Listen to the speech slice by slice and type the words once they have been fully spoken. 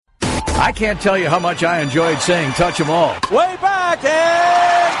I can't tell you how much I enjoyed saying touch 'em all. Way back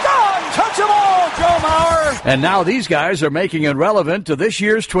and gone! Touch 'em all, Joe Mauer! And now these guys are making it relevant to this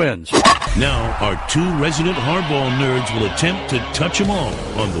year's Twins. Now, our two resident hardball nerds will attempt to touch them all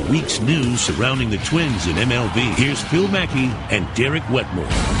on the week's news surrounding the Twins in MLB. Here's Phil Mackey and Derek Wetmore.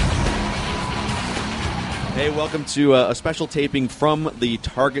 Hey, welcome to a special taping from the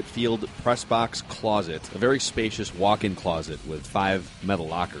Target Field press box closet. A very spacious walk-in closet with 5 metal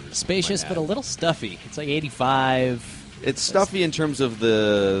lockers. Spacious, but a little stuffy. It's like 85. It's stuffy in terms of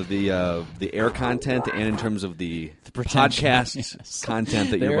the air content and in terms of the podcast yes.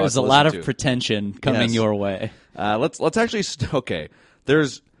 content that you're about to There is a lot of pretension coming your way. Let's actually okay.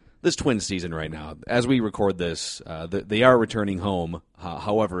 There's this Twins season right now. As we record this, they are returning home.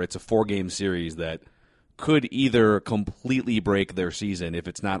 However, it's a 4-game series that could either completely break their season if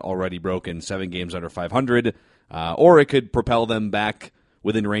it's not already broken, 7 games under 500, or it could propel them back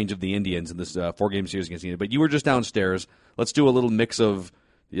within range of the Indians in this 4-game series against the Indians. But you were just downstairs. Let's do a little mix of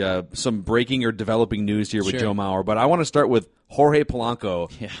some breaking or developing news here with Joe Mauer. But I want to start with Jorge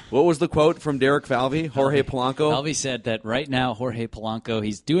Polanco. Yeah. What was the quote from Derek Falvey? Jorge Polanco? Falvey said that right now Jorge Polanco,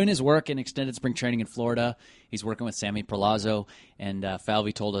 he's doing his work in extended spring training in Florida. He's working with Sammy Perlazo. And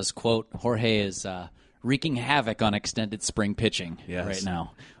Falvey told us, quote, Jorge is wreaking havoc on extended spring pitching right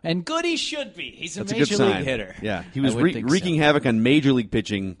now. And good he should be. He's a major league hitter. Yeah, he was wreaking havoc on major league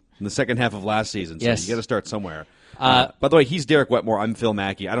pitching in the second half of last season, so you got to start somewhere. By the way, he's Derek Wetmore. I'm Phil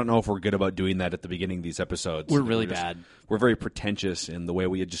Mackey. I don't know if we're good about doing that at the beginning of these episodes. We're really bad. We're very pretentious in the way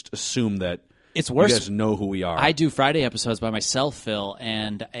we just assume that it's worse. You guys know who we are. I do Friday episodes by myself, Phil,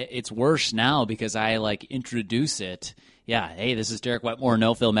 and it's worse now because I introduce it. Yeah, hey, this is Derek Wetmore,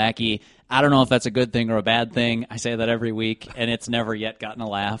 no Phil Mackey. I don't know if that's a good thing or a bad thing. I say that every week, and it's never yet gotten a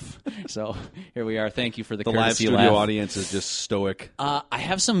laugh. So here we are. Thank you for the live studio laugh. audience is just stoic. I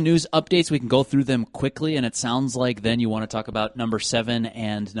have some news updates. We can go through them quickly, and it sounds like then you want to talk about number 7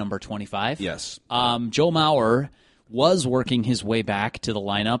 and number 25. Yes. Joe Mauer was working his way back to the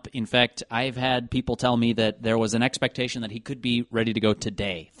lineup. In fact, I've had people tell me that there was an expectation that he could be ready to go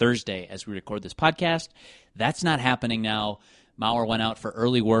today, Thursday, as we record this podcast. That's not happening now. Mauer went out for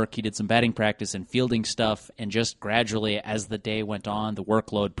early work. He did some batting practice and fielding stuff, and just gradually, as the day went on, the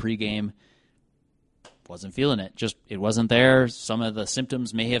workload pregame wasn't feeling it. It wasn't there. Some of the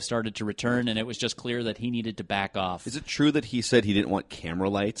symptoms may have started to return, and it was just clear that he needed to back off. Is it true that he said he didn't want camera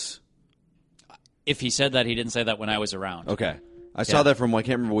lights? If he said that, he didn't say that when I was around. Okay. I saw that from, I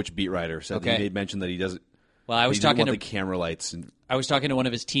can't remember which beat writer said that he made mention that he doesn't. Well, I was talking to the camera lights. I was talking to one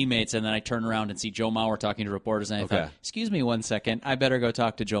of his teammates, and then I turn around and see Joe Mauer talking to reporters, and I thought, excuse me 1 second, I better go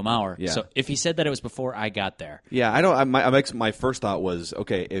talk to Joe Mauer. Yeah. So if he said that it was before I got there. Yeah, I don't. My first thought was,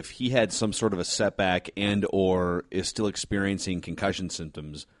 okay, if he had some sort of a setback and or is still experiencing concussion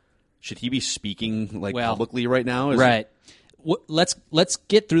symptoms, should he be speaking publicly right now? Right. Let's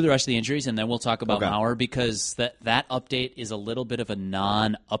get through the rest of the injuries, and then we'll talk about Mauer, because that update is a little bit of a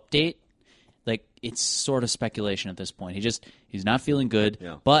non-update. It's sort of speculation at this point. He's not feeling good,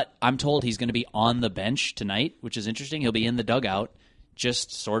 but I'm told he's going to be on the bench tonight, which is interesting. He'll be in the dugout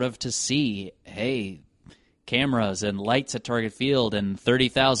just sort of to see, hey, cameras and lights at Target Field and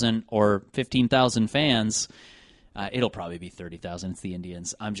 30,000 or 15,000 fans. It'll probably be 30,000. It's the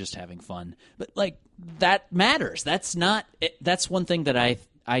Indians. I'm just having fun. But, that matters. That's one thing that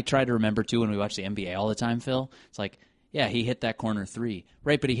I try to remember, too, when we watch the NBA all the time, Phil. It's like, yeah, he hit that corner 3.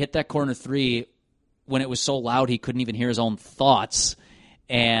 Right, but he hit that corner 3 when it was so loud he couldn't even hear his own thoughts,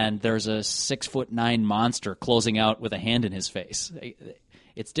 and there's a 6'9" monster closing out with a hand in his face.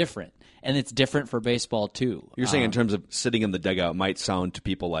 It's different, and it's different for baseball, too. You're saying in terms of sitting in the dugout might sound to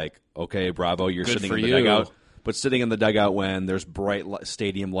people like, okay, bravo, you're good sitting in the dugout. But sitting in the dugout when there's bright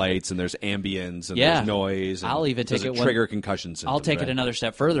stadium lights and there's ambience and there's noise, and I'll even take it trigger concussion symptoms. I'll take it another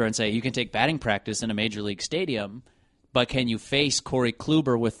step further and say you can take batting practice in a major league stadium, but can you face Corey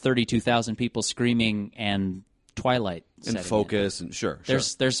Kluber with 32,000 people screaming and twilight and focus and sure.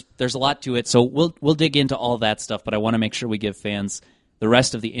 There's a lot to it, so we'll dig into all that stuff. But I want to make sure we give fans the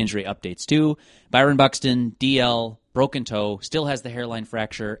rest of the injury updates too. Byron Buxton, DL, broken toe, still has the hairline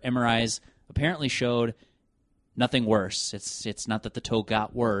fracture. MRIs apparently showed nothing worse. It's not that the toe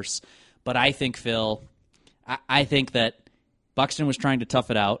got worse, but I think, Phil, I think that Buxton was trying to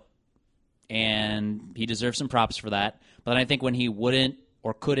tough it out, and he deserves some props for that. But I think when he wouldn't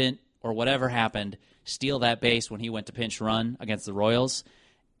or couldn't or whatever happened steal that base when he went to pinch run against the Royals,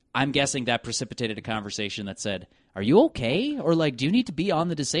 I'm guessing that precipitated a conversation that said, are you okay? Or, do you need to be on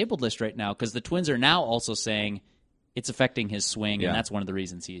the disabled list right now? Because the Twins are now also saying, it's affecting his swing, Yeah. and that's one of the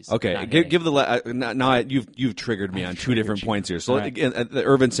reasons he's okay. not Give the you've triggered me on two different points here. So Right. again, the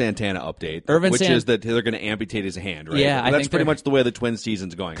Irvin Santana update, which is that they're going to amputate his hand, right? Yeah, I that's think pretty they're much the way the Twins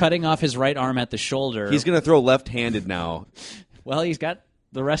season's going. cutting off his right arm at the shoulder. He's going to throw left-handed now. Well, he's got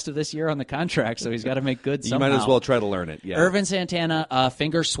the rest of this year on the contract, so he's got to make good somehow. You might as well try to learn it. Yeah. Irvin Santana,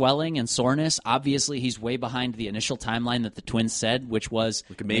 finger swelling and soreness. Obviously, he's way behind the initial timeline that the Twins said, which was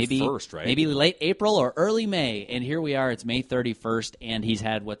May 1st, right? Maybe late April or early May. And here we are. It's May 31st, and he's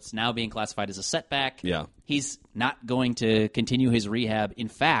had what's now being classified as a setback. Yeah. He's not going to continue his rehab. In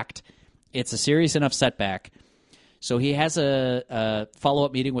fact, it's a serious enough setback. So he has a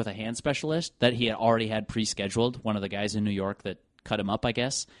follow-up meeting with a hand specialist that he had already had pre-scheduled, one of the guys in New York that cut him up, I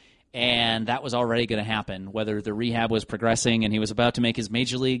guess. And that was already going to happen, whether the rehab was progressing and he was about to make his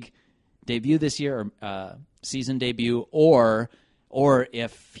major league debut this year, or season debut, or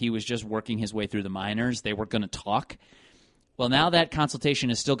if he was just working his way through the minors, they were going to talk. Well, now that consultation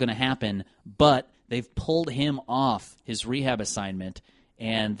is still going to happen, but they've pulled him off his rehab assignment.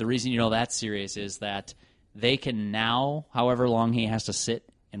 And the reason you know that's serious is that they can now, however long he has to sit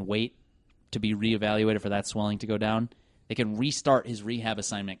and wait to be reevaluated for that swelling to go down, they can restart his rehab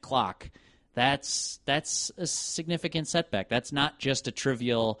assignment clock. That's a significant setback. That's not just a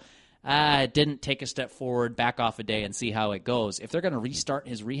trivial, didn't take a step forward, back off a day and see how it goes. If they're going to restart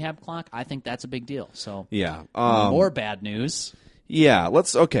his rehab clock, I think that's a big deal. So yeah, more bad news. Yeah,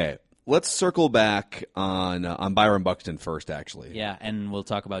 let's circle back on Byron Buxton first, actually. Yeah, and we'll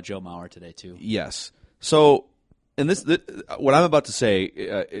talk about Joe Mauer today too. Yes. So, and what I'm about to say,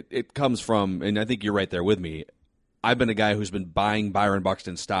 it comes from, and I think you're right there with me. I've been a guy who's been buying Byron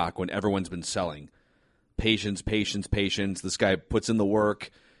Buxton stock when everyone's been selling. Patience. This guy puts in the work.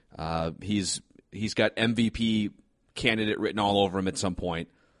 He's got MVP candidate written all over him at some point.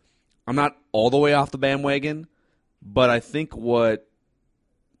 I'm not all the way off the bandwagon, but I think what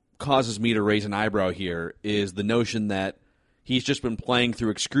causes me to raise an eyebrow here is the notion that he's just been playing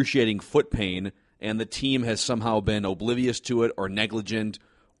through excruciating foot pain and the team has somehow been oblivious to it or negligent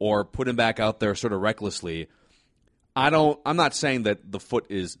or put him back out there sort of recklessly. I'm not saying that the foot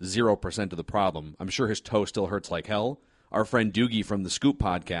is 0% of the problem. I'm sure his toe still hurts like hell. Our friend Doogie from the Scoop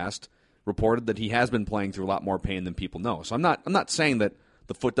podcast reported that he has been playing through a lot more pain than people know. So I'm not saying that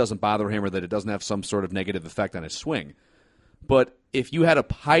the foot doesn't bother him or that it doesn't have some sort of negative effect on his swing. But if you had a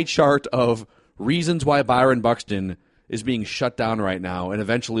pie chart of reasons why Byron Buxton is being shut down right now and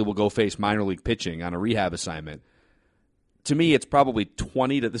eventually will go face minor league pitching on a rehab assignment, to me it's probably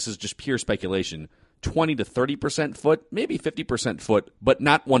 20 to, this is just pure speculation, 20 to 30% foot, maybe 50% foot, but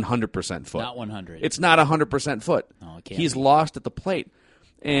not 100% foot. Not 100. It's not 100% foot. No, it can't He's be. Lost at the plate.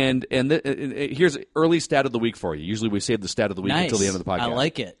 And here's early stat of the week for you. Usually we save the stat of the week Nice. until the end of the podcast. I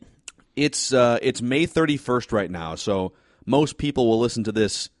like it. It's May 31st right now, so most people will listen to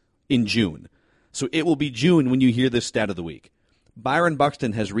this in June. So it will be June when you hear this stat of the week. Byron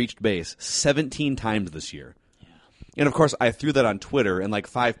Buxton has reached base 17 times this year. And, of course, I threw that on Twitter, and like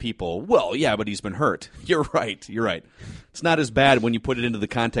 5 people, well, yeah, but he's been hurt. You're right. It's not as bad when you put it into the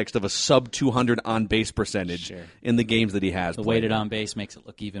context of a sub-200 on-base percentage in the games that he has The played. weighted on base makes it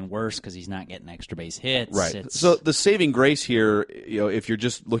look even worse because he's not getting extra base hits. Right. So the saving grace here, if you're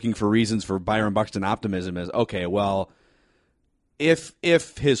just looking for reasons for Byron Buxton optimism, is, okay, well, if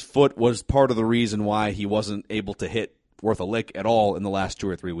his foot was part of the reason why he wasn't able to hit worth a lick at all in the last 2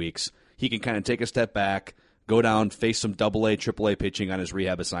 or 3 weeks, he can kind of take a step back, go down, face some AA, AAA pitching on his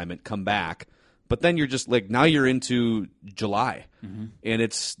rehab assignment, come back. But then you're just like, now you're into July, and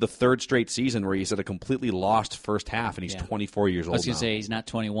it's the 3rd straight season where he's at a completely lost first half, and he's 24 years old now. I was going to say, he's not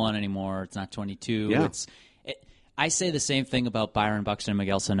 21 anymore. It's not 22. Yeah. I say the same thing about Byron Buxton and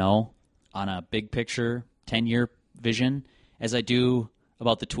Miguel Sano on a big picture, 10-year vision, as I do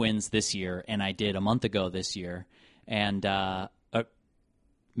about the Twins this year, and I did a month ago this year. And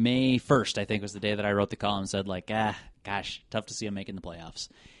May 1st, I think, was the day that I wrote the column and said, like, gosh, tough to see him making the playoffs.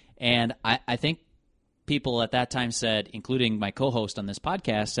 And I think people at that time said, including my co-host on this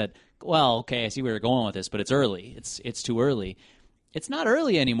podcast, said, well, okay, I see where you're going with this, but it's early. It's too early. It's not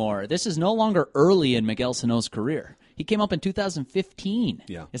early anymore. This is no longer early in Miguel Sano's career. He came up in 2015.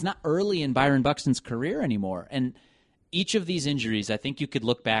 Yeah. It's not early in Byron Buxton's career anymore. And each of these injuries, I think you could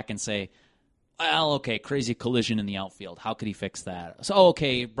look back and say, well, okay, crazy collision in the outfield. How could he fix that? So,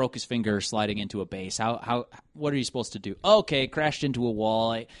 okay, broke his finger sliding into a base. What are you supposed to do? Okay, crashed into a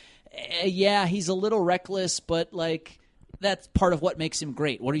wall. Yeah, he's a little reckless, but like that's part of what makes him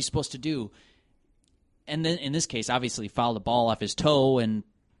great. What are you supposed to do? And then in this case, obviously, fouled the ball off his toe and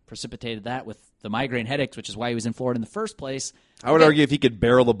precipitated that with the migraine headaches, which is why he was in Florida in the first place. I would argue if he could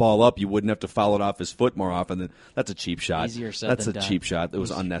barrel the ball up, you wouldn't have to foul it off his foot more often. That's a cheap shot. Easier said That's than a done. cheap shot. That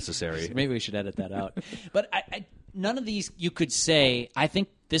was unnecessary. Maybe we should edit that out. But none of these you could say. I think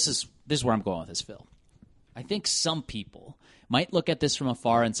this is where I'm going with this, Phil. I think some people might look at this from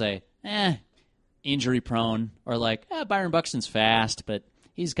afar and say, injury prone, or like, Byron Buxton's fast, but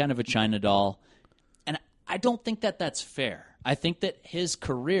he's kind of a China doll. And I don't think that that's fair. I think that his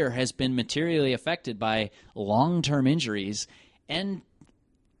career has been materially affected by long-term injuries, and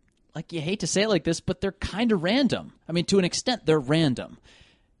like, you hate to say it like this, but they're kind of random. I mean, to an extent, they're random.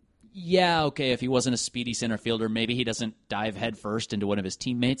 Yeah, okay, if he wasn't a speedy center fielder, maybe he doesn't dive headfirst into one of his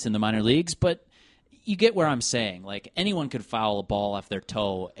teammates in the minor leagues, but you get where I'm saying. Like, anyone could foul a ball off their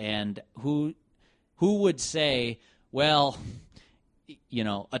toe, and who would say, well,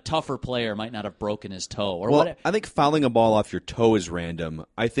 a tougher player might not have broken his toe or whatever. I think fouling a ball off your toe is random.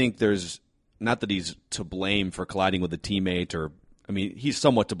 I think there's not that he's to blame for colliding with a teammate, or he's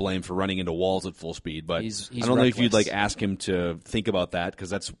somewhat to blame for running into walls at full speed, but he's I don't know if you'd reckless. ask him to think about that, because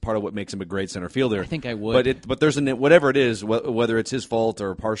that's part of what makes him a great center fielder. I think I would. But there's whatever it is, whether it's his fault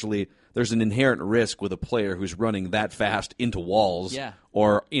or partially, there's an inherent risk with a player who's running that fast into walls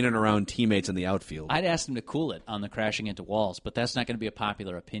or in and around teammates in the outfield. I'd ask him to cool it on the crashing into walls, but that's not going to be a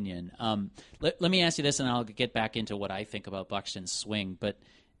popular opinion. Let me ask you this, and I'll get back into what I think about Buxton's swing, but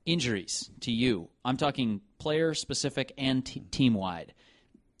injuries to you. I'm talking player-specific and team-wide.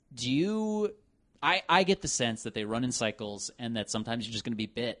 I get the sense that they run in cycles and that sometimes you're just going to be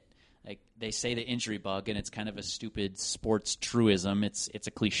bit. Like, they say the injury bug, and it's kind of a stupid sports truism. It's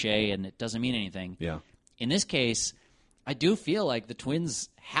a cliche, and it doesn't mean anything. Yeah. In this case, I do feel like the Twins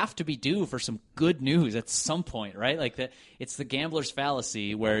have to be due for some good news at some point, right? Like, it's the gambler's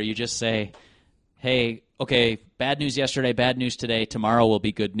fallacy where you just say, hey, okay, bad news yesterday, bad news today, tomorrow will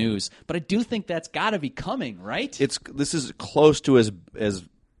be good news. But I do think that's got to be coming, right? This is close to as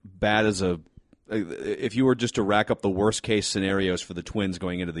bad as if you were just to rack up the worst case scenarios for the Twins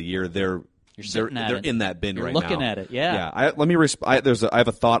going into the year, they're in that bin right now. You're looking at it, yeah. I have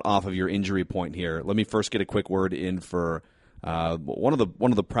a thought off of your injury point here. Let me first get a quick word in for one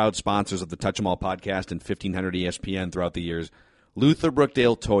of the proud sponsors of the Touch 'Em All podcast and 1500 ESPN throughout the years, Luther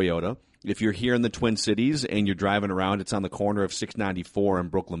Brookdale Toyota. If you're here in the Twin Cities and you're driving around, it's on the corner of 694 and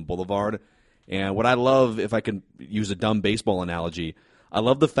Brooklyn Boulevard. And what I love, if I can use a dumb baseball analogy, I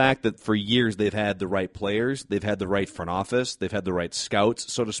love the fact that for years they've had the right players, they've had the right front office, they've had the right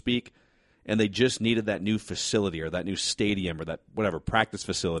scouts, so to speak, and they just needed that new facility or that new stadium or that whatever practice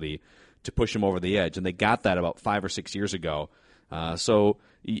facility to push them over the edge. And they got that about 5 or 6 years ago. So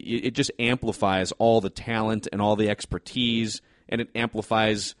it just amplifies all the talent and all the expertise, and it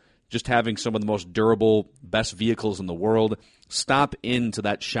amplifies just having some of the most durable, best vehicles in the world. Stop into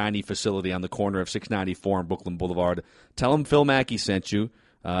that shiny facility on the corner of 694 and Brooklyn Boulevard. Tell them Phil Mackey sent you.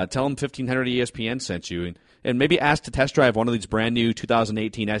 Tell them 1500 ESPN sent you. And maybe ask to test drive one of these brand new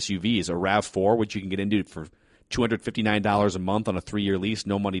 2018 SUVs, a RAV4, which you can get into for $259 a month on a 3-year lease,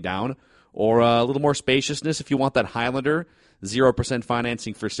 no money down. Or a little more spaciousness if you want that Highlander, 0%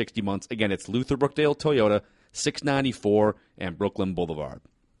 financing for 60 months. Again, it's Luther Brookdale Toyota, 694 and Brooklyn Boulevard.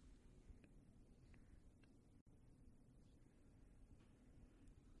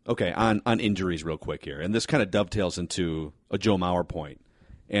 Okay, on injuries real quick here, and this kind of dovetails into a Joe Mauer point.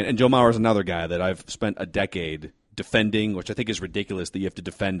 And Joe Mauer is another guy that I've spent a decade defending, which I think is ridiculous that you have to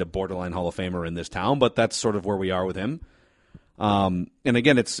defend a borderline Hall of Famer in this town, but that's sort of where we are with him. And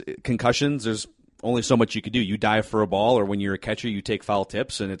again, it's concussions. There's only so much you could do. You dive for a ball, or when you're a catcher, you take foul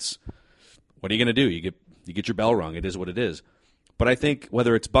tips, and it's, what are you going to do? You get your bell rung. It is what it is. But I think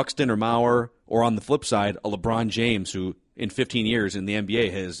whether it's Buxton or Mauer, or on the flip side, a LeBron James, who in 15 years in the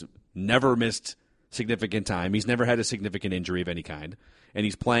NBA has never missed significant time. He's never had a significant injury of any kind. And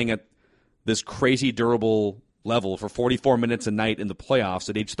he's playing at this crazy durable level for 44 minutes a night in the playoffs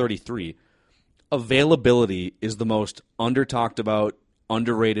at age 33. Availability is the most under-talked about,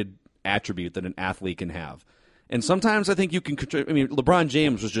 underrated attribute that an athlete can have. And sometimes I think you can LeBron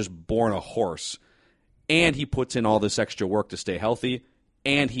James was just born a horse, and he puts in all this extra work to stay healthy,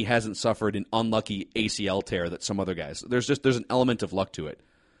 and he hasn't suffered an unlucky ACL tear that some other guys. There's an element of luck to it.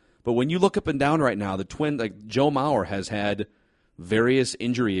 But when you look up and down right now, the Twins, like Joe Mauer, has had various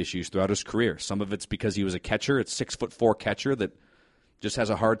injury issues throughout his career. Some of it's because he was a catcher. It's 6'4" catcher that just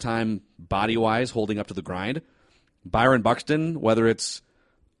has a hard time body-wise holding up to the grind. Byron Buxton, whether it's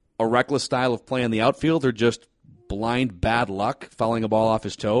a reckless style of play in the outfield or just blind bad luck fouling a ball off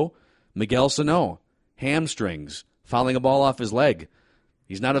his toe. Miguel Sano, hamstrings, fouling a ball off his leg.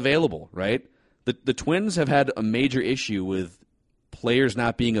 He's not available, right? The Twins have had a major issue with players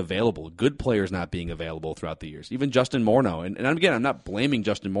not being available, good players not being available throughout the years. Even Justin Morneau. And again, I'm not blaming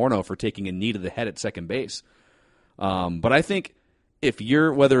Justin Morneau for taking a knee to the head at second base. But I think if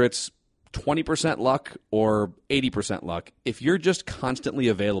you're, whether it's 20% luck or 80% luck, if you're just constantly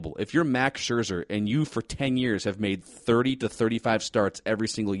available, if you're Max Scherzer and you for 10 years have made 30 to 35 starts every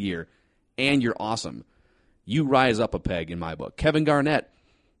single year and you're awesome, you rise up a peg in my book. Kevin Garnett,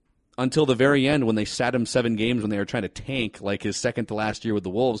 until the very end when they sat him 7 games when they were trying to tank like his second to last year with the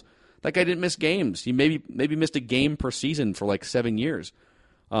Wolves, that guy didn't miss games. He maybe missed a game per season for like 7 years.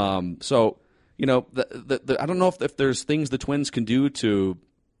 So, you know, I don't know if there's things the Twins can do to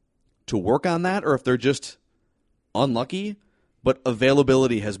work on that, or if they're just unlucky, but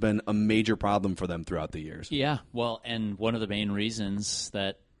availability has been a major problem for them throughout the years. Yeah, well, and one of the main reasons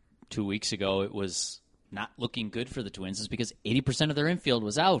that 2 weeks ago it was not looking good for the Twins is because 80% of their infield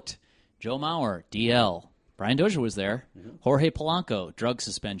was out. Joe Mauer, DL. Brian Dozier was there. Jorge Polanco, drug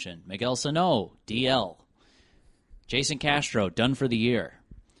suspension. Miguel Sano, DL. Jason Castro, done for the year.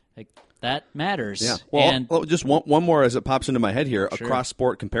 Like, that matters. Yeah. Well, just one more as it pops into my head here, Sure. a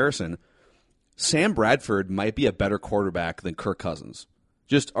cross-sport comparison. Sam Bradford might be a better quarterback than Kirk Cousins.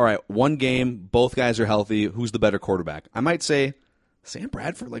 Just, all right, one game, both guys are healthy. Who's the better quarterback? I might say Sam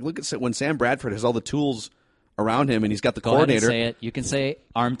Bradford. Like, look at when Sam Bradford has all the tools around him and he's got the coordinator. Go ahead and say it. You can say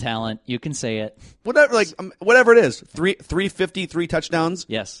arm talent. You can say it. Whatever it is. 350, 3 touchdowns.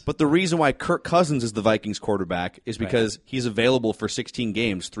 Yes. But the reason why Kirk Cousins is the Vikings quarterback is because he's available for 16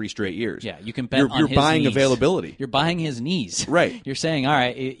 games, 3 straight years. Yeah, you can bet on You're his buying knees. availability. You're buying his knees. Right. You're saying, all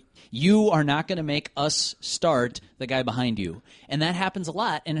right, you are not going to make us start the guy behind you. And that happens a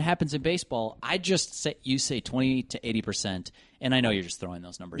lot, and it happens in baseball. I just say, you say 20 to 80%, and I know you're just throwing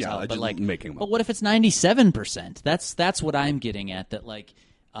those numbers out. But like, making them but up. what if it's 97%? That's what I'm getting at, that like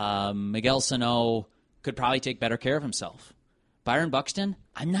Miguel Sano could probably take better care of himself. Byron Buxton,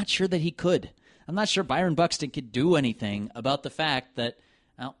 I'm not sure that he could. I'm not sure Byron Buxton could do anything about the fact that,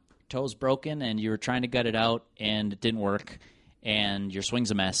 well, toe's broken and you were trying to gut it out and it didn't work. And your swing's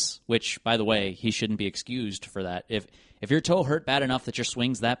a mess, which, by the way, he shouldn't be excused for that. If your toe hurt bad enough that your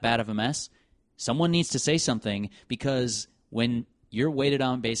swing's that bad of a mess, someone needs to say something, because when your weighted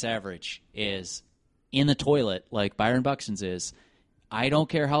on base average is in the toilet like Byron Buxton's is, I don't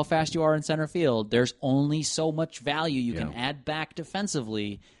care how fast you are in center field, there's only so much value you can add back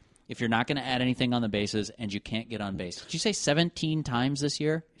defensively if you're not going to add anything on the bases and you can't get on base. Did you say 17 times this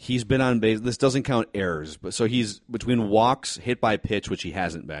year? He's been on base. This doesn't count errors, but so he's between walks, hit by pitch, which he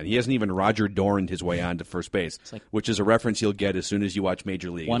hasn't been. He hasn't even Roger Dorned his way on to first base, which is a reference you'll get as soon as you watch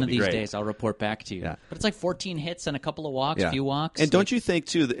Major League. One of these days, I'll report back to you. Yeah. But it's like 14 hits and a couple of walks, a few walks. And don't you think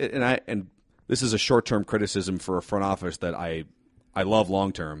too? And this is a short-term criticism for a front office that I love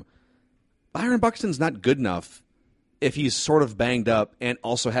long-term. Byron Buxton's not good enough if he's sort of banged up and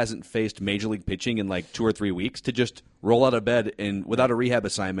also hasn't faced Major League pitching in like 2 or 3 weeks to just roll out of bed and without a rehab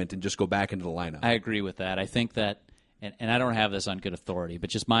assignment and just go back into the lineup. I agree with that. I think that, and I don't have this on good authority, but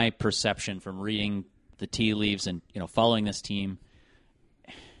just my perception from reading the tea leaves and following this team,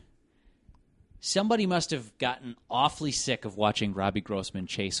 somebody must have gotten awfully sick of watching Robbie Grossman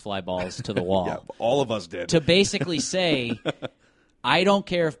chase fly balls to the wall. Yeah, all of us did. To basically say, I don't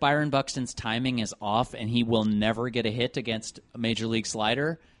care if Byron Buxton's timing is off and he will never get a hit against a Major League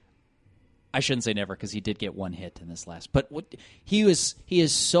slider. I shouldn't say never, because he did get one hit in this last. But he is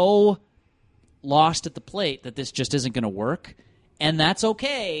so lost at the plate that this just isn't going to work. And that's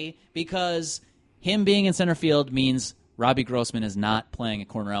okay, because him being in center field means Robbie Grossman is not playing a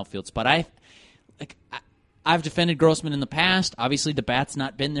corner outfield spot. I've defended Grossman in the past. Obviously, the bat's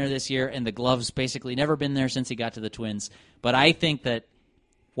not been there this year, and the glove's basically never been there since he got to the Twins. But I think that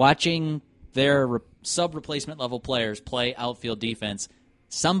watching their sub-replacement level players play outfield defense,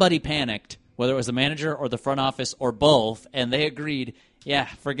 somebody panicked, whether it was the manager or the front office or both, and they agreed, yeah,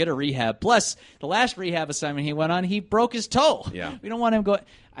 forget a rehab. Plus, the last rehab assignment he went on, he broke his toe. Yeah. We don't want him going.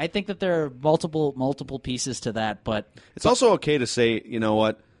 I think that there are multiple pieces to that. But it's also okay to say, you know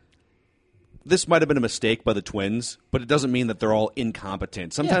what, this might have been a mistake by the Twins, but it doesn't mean that they're all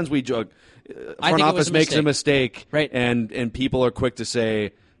incompetent. Sometimes we joke, front office makes a mistake, right? And people are quick to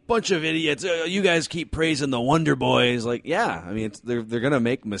say, bunch of idiots, you guys keep praising the Wonder Boys. Like, yeah, I mean, they're going to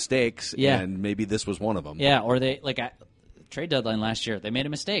make mistakes, and maybe this was one of them. Yeah, or they, trade deadline last year, they made a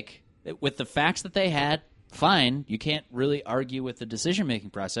mistake. With the facts that they had, fine, you can't really argue with the decision-making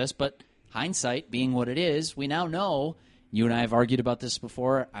process, but hindsight being what it is, we now know. You and I have argued about this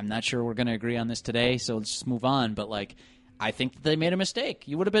before. I'm not sure we're going to agree on this today, so let's just move on. But, I think that they made a mistake.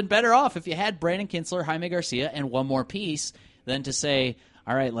 You would have been better off if you had Brandon Kinsler, Jaime Garcia, and one more piece than to say,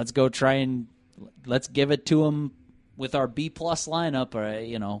 all right, let's go let's give it to them with our B-plus lineup,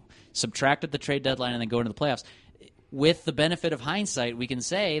 or subtracted the trade deadline and then go into the playoffs. With the benefit of hindsight, we can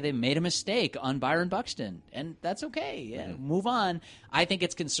say they made a mistake on Byron Buxton, and that's okay. Yeah, move on. I think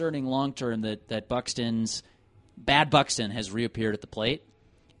it's concerning long-term that bad Buxton has reappeared at the plate,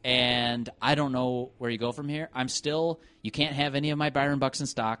 and I don't know where you go from here. You can't have any of my Byron Buxton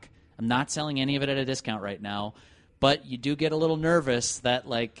stock. I'm not selling any of it at a discount right now, but you do get a little nervous that,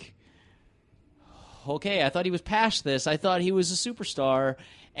 okay, I thought he was past this. I thought he was a superstar,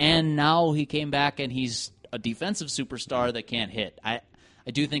 and now he came back and he's a defensive superstar that can't hit. I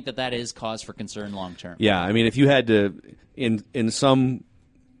do think that is cause for concern long term. Yeah, I mean, if you had to in some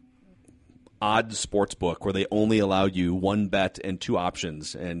odd sports book where they only allowed you one bet and two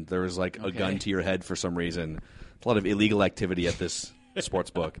options, and there was a gun to your head for some reason, a lot of illegal activity at this sports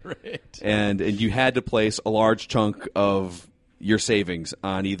book, right. and you had to place a large chunk of your savings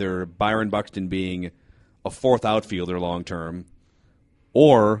on either Byron Buxton being a fourth outfielder long term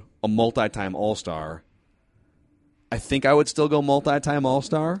or a multi-time All-Star. I think I would still go multi-time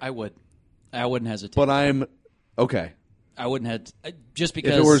All-Star. I would. I wouldn't hesitate. But I'm okay. I wouldn't hesitate just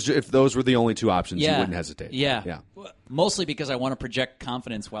because if those were the only two options, you wouldn't hesitate. Yeah. Mostly because I want to project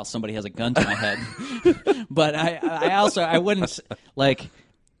confidence while somebody has a gun to my head. But I wouldn't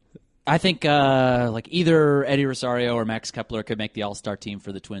I think either Eddie Rosario or Max Kepler could make the All-Star team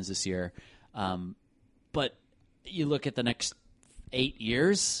for the Twins this year. But you look at the next 8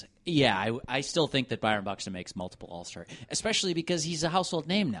 years. Yeah, I still think that Byron Buxton makes multiple All-Star, especially because he's a household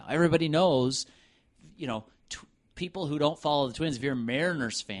name now. Everybody knows, people who don't follow the Twins. If you're a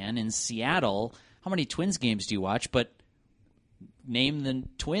Mariners fan in Seattle, how many Twins games do you watch? But name the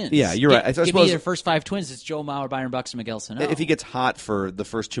Twins. Yeah, you're right. I Give suppose me their first 5 Twins. It's Joe Mauer, Byron Buxton, Miguel Sano. If he gets hot for the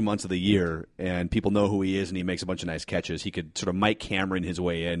first 2 months of the year and people know who he is and he makes a bunch of nice catches, he could sort of Mike Cameron his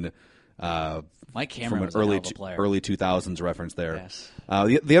way in. Mike Cameron from an was a hell of a player. early 2000s reference there. Yes.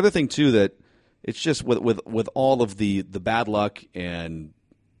 The other thing too that it's just with all of the bad luck and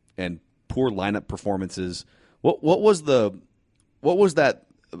poor lineup performances. What was that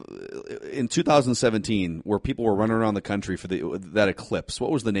in 2017 where people were running around the country for that eclipse?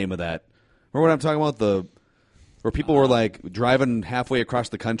 What was the name of that? Remember what I'm talking about? Where people were driving halfway across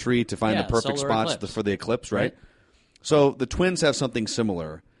the country to find the perfect spots for the eclipse, right? So the Twins have something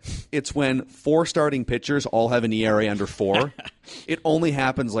similar. It's when 4 starting pitchers all have an ERA under 4. It only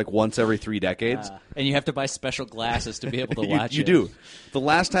happens once every 3 decades. And you have to buy special glasses to be able to watch it. You do. The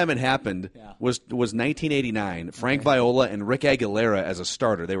last time it happened was 1989. Frank Viola and Rick Aguilera as a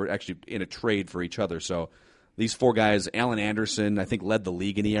starter. They were actually in a trade for each other. So these 4 guys, Alan Anderson, I think led the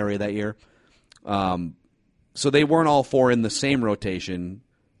league in ERA that year. So they weren't all 4 in the same rotation.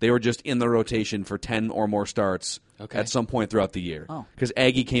 They were just in the rotation for 10 or more starts at some point throughout the year. Because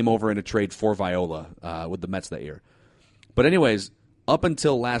Aggie came over in a trade for Viola with the Mets that year. But anyways, up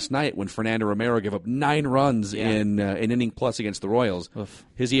until last night when Fernando Romero gave up 9 runs in an inning plus against the Royals,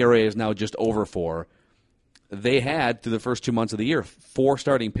 his ERA is now just over 4. They had, through the first 2 months of the year, 4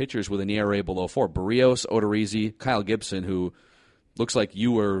 starting pitchers with an ERA below 4. Barrios, Odorizzi, Kyle Gibson, who looks like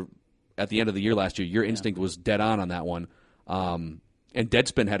you were at the end of the year last year. Your instinct was dead on that one. And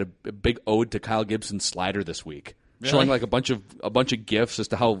Deadspin had a big ode to Kyle Gibson's slider this week, showing a bunch of gifs as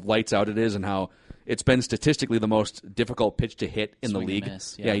to how lights out it is and how it's been statistically the most difficult pitch to hit in the league.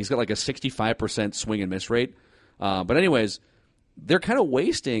 Yeah, he's got a 65% swing and miss rate. But anyways, they're kind of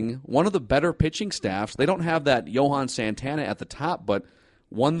wasting one of the better pitching staffs. They don't have that Johan Santana at the top, but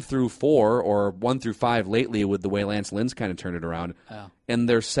 1 through 4 or 1 through 5 lately with the way Lance Lynn's kind of turned it around. And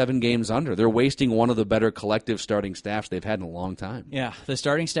they're 7 games under. They're wasting one of the better collective starting staffs they've had in a long time. Yeah, the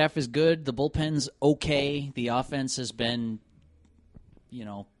starting staff is good. The bullpen's okay. The offense has been,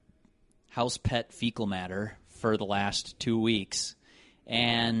 house pet fecal matter for the last 2 weeks.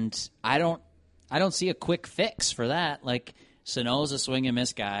 And I don't see a quick fix for that. Sano's a swing and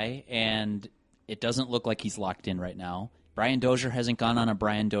miss guy, and it doesn't look like he's locked in right now. Brian Dozier hasn't gone on a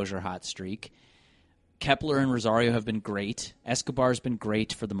Brian Dozier hot streak. Kepler and Rosario have been great. Escobar's been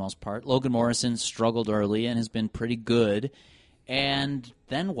great for the most part. Logan Morrison struggled early and has been pretty good. And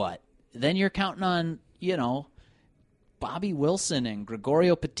then what? Then you're counting on, Bobby Wilson and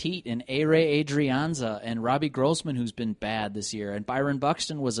Gregorio Petit and A-Ray Adrianza and Robbie Grossman, who's been bad this year. And Byron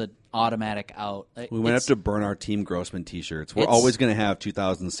Buxton was an automatic out. We might have to burn our Team Grossman T-shirts. We're always going to have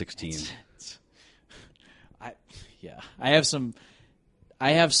 2016. I have some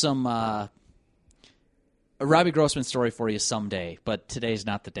a Robbie Grossman story for you someday, but today's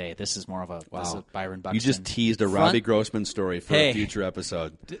not the day. This is more of a, this is Byron Buxton. You just teased a Robbie Grossman story for a future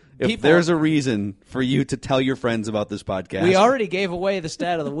episode. If there's a reason for you to tell your friends about this podcast. We already gave away the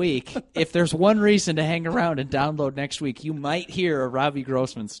stat of the week. If there's one reason to hang around and download next week, you might hear a Robbie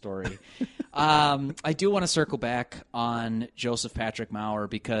Grossman story. I do want to circle back on Joseph Patrick Maurer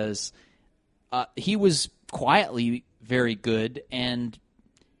because he was quietly very good, and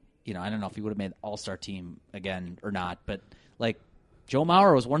I don't know if he would have made the All-Star team again or not, but Joe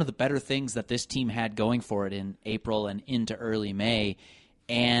Maurer was one of the better things that this team had going for it in April and into early May,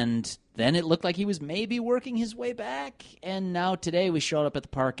 and then it looked like he was maybe working his way back, and now today we showed up at the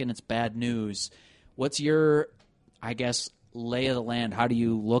park and it's bad news. What's your, I guess, lay of the land? How do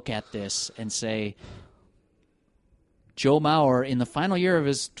you look at this and say, Joe Maurer, in the final year of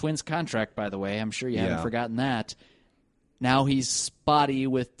his Twins contract, by the way, I'm sure you haven't forgotten that, now he's spotty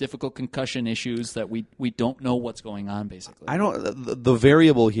with difficult concussion issues that we don't know what's going on, basically. The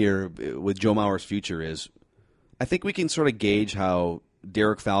variable here with Joe Maurer's future is, I think we can sort of gauge how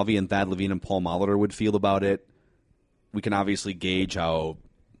Derek Falvey and Thad Levine and Paul Molitor would feel about it. We can obviously gauge how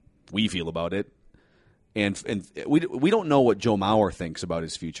we feel about it. And we don't know what Joe Maurer thinks about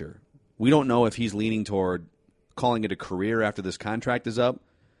his future. We don't know if he's leaning toward calling it a career after this contract is up.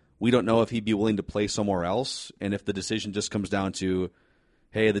 We don't know if he'd be willing to play somewhere else, and if the decision just comes down to,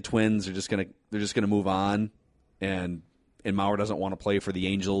 hey, the Twins are just gonna move on, and Maurer doesn't want to play for the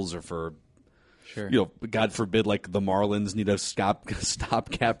Angels or for, God forbid, the Marlins need a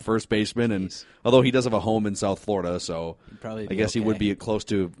stopgap first baseman, and although he does have a home in South Florida, so I guess he would be close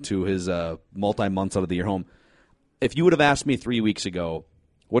to his multi-months out of the year home. If you would have asked me 3 weeks ago,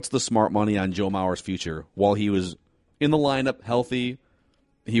 what's the smart money on Joe Maurer's future while he was in the lineup, healthy.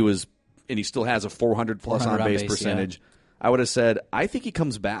 And he still has a 400-plus on-base percentage. Yeah. I would have said, I think he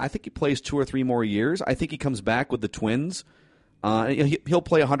comes back. I think he plays 2 or 3 more years. I think he comes back with the Twins. He'll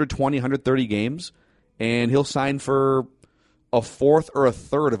play 120, 130 games, and he'll sign for a fourth or a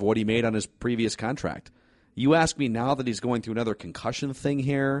third of what he made on his previous contract. You ask me now that he's going through another concussion thing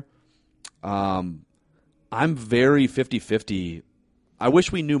here, I'm very 50-50. I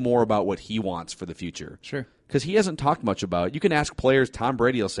wish we knew more about what he wants for the future. Sure. Because he hasn't talked much about it. You can ask players. Tom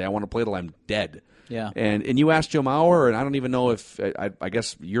Brady will say, I want to play till I'm dead. Yeah. And you ask Joe Maurer, and I don't even know if I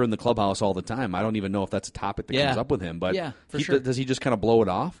guess you're in the clubhouse all the time. I don't even know if that's a topic that comes up with him. But sure. Does he just kind of blow it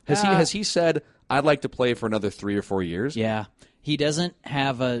off? Has he said, I'd like to play for another 3 or 4 years? Yeah. He doesn't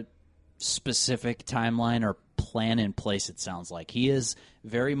have a specific timeline or plan in place, it sounds like. He is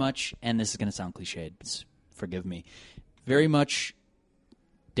very much, and this is going to sound cliched, but forgive me, very much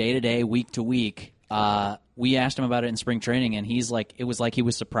day-to-day, week-to-week. We asked him about it in spring training, and it was like he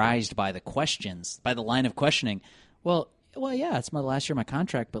was surprised by the questions, by the line of questioning. Well, yeah, it's my last year of my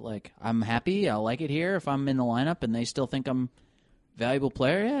contract, but I'm happy. I'll like it here if I'm in the lineup and they still think I'm a valuable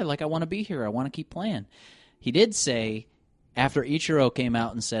player. Yeah, I want to be here. I want to keep playing. He did say, after Ichiro came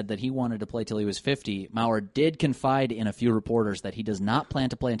out and said that he wanted to play till he was 50, Maurer did confide in a few reporters that he does not plan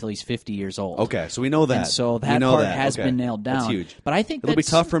to play until he's 50 years old. Okay, so we know that. And so that part has been nailed down. That's huge. But I think it'll be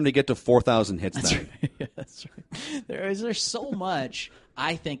tough for him to get to 4,000 hits then. Right. Yeah, that's right. There's so much,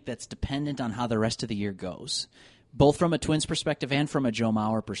 I think, that's dependent on how the rest of the year goes, both from a Twins perspective and from a Joe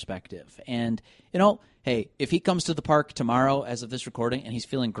Maurer perspective. And, hey, if he comes to the park tomorrow as of this recording and he's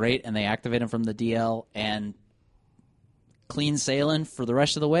feeling great and they activate him from the DL and clean sailing for the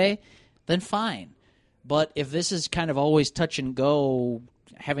rest of the way, then fine. But if this is kind of always touch and go,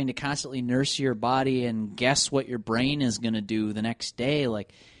 having to constantly nurse your body and guess what your brain is going to do the next day,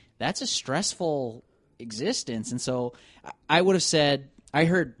 that's a stressful existence. And so I would have said, I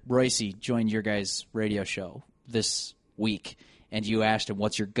heard Royce joined your guys' radio show this week, and you asked him,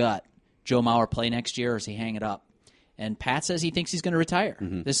 what's your gut? Joe Maurer play next year, or does he hang it up? And Pat says he thinks he's going to retire.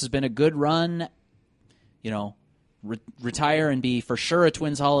 Mm-hmm. This has been a good run, retire and be for sure a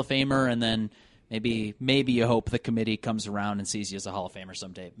Twins Hall of Famer, and then maybe you hope the committee comes around and sees you as a Hall of Famer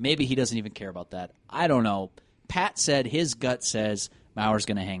someday. Maybe he doesn't even care about that. I don't know. Pat said his gut says Maurer's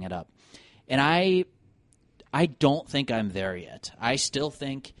going to hang it up. And I don't think I'm there yet. I still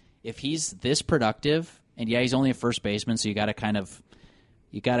think if he's this productive, and he's only a first baseman, so you got to kind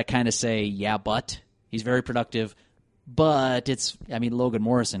of say, yeah, but he's very productive. But Logan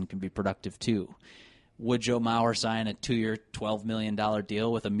Morrison can be productive too. Would Joe Maurer sign a 2-year, $12 million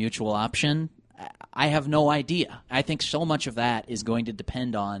deal with a mutual option? I have no idea. I think so much of that is going to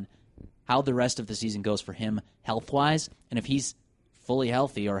depend on how the rest of the season goes for him health-wise. And if he's fully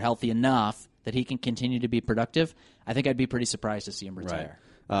healthy or healthy enough that he can continue to be productive, I think I'd be pretty surprised to see him retire.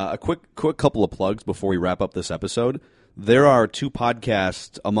 Right. A quick couple of plugs before we wrap up this episode. there are 2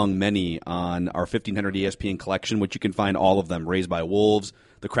 podcasts among many on our 1500 ESPN collection, which you can find all of them. Raised by Wolves,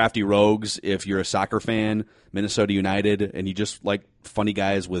 The Crafty Rogues, if you're a soccer fan, Minnesota United, and you just like funny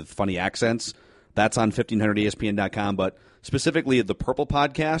guys with funny accents. That's on 1500ESPN.com. But specifically, the Purple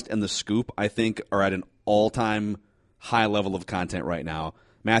Podcast and The Scoop, I think, are at an all-time high level of content right now.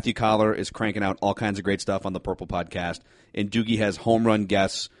 Matthew Collar is cranking out all kinds of great stuff on the Purple Podcast, and Doogie has home run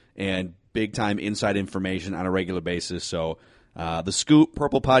guests and big-time inside information on a regular basis. So The Scoop,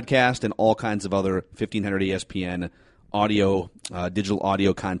 Purple Podcast, and all kinds of other 1500 ESPN audio, digital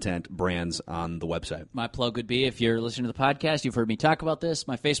audio content brands on the website. My plug would be, if you're listening to the podcast, you've heard me talk about this,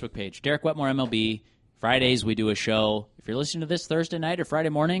 my Facebook page, Derek Wetmore MLB. Fridays we do a show. If you're listening to this Thursday night or Friday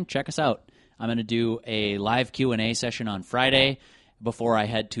morning, check us out. I'm going to do a live Q&A session on Friday before I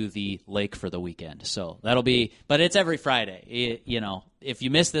head to the lake for the weekend. So that'll be, but it's every Friday. If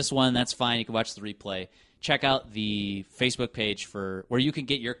you miss this one, that's fine. You can watch the replay. Check out the Facebook page for where you can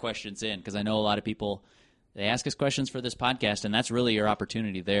get your questions in, because I know a lot of people, they ask us questions for this podcast, and that's really your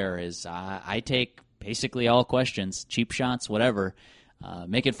opportunity there. Is I take basically all questions, cheap shots, whatever.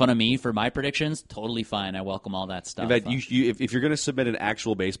 Making fun of me for my predictions, totally fine. I welcome all that stuff. In fact, if you're going to submit an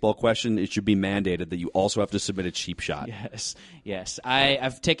actual baseball question, it should be mandated that you also have to submit a cheap shot. Yes.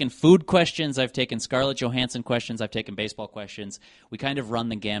 I've taken food questions. I've taken Scarlett Johansson questions. I've taken baseball questions. We kind of run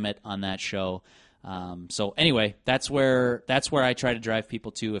the gamut on that show. So anyway, that's where I try to drive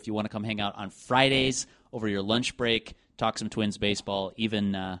people to. If you want to come hang out on Fridays over your lunch break, talk some Twins baseball,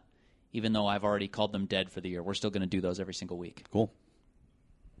 even though I've already called them dead for the year, we're still going to do those every single week. Cool.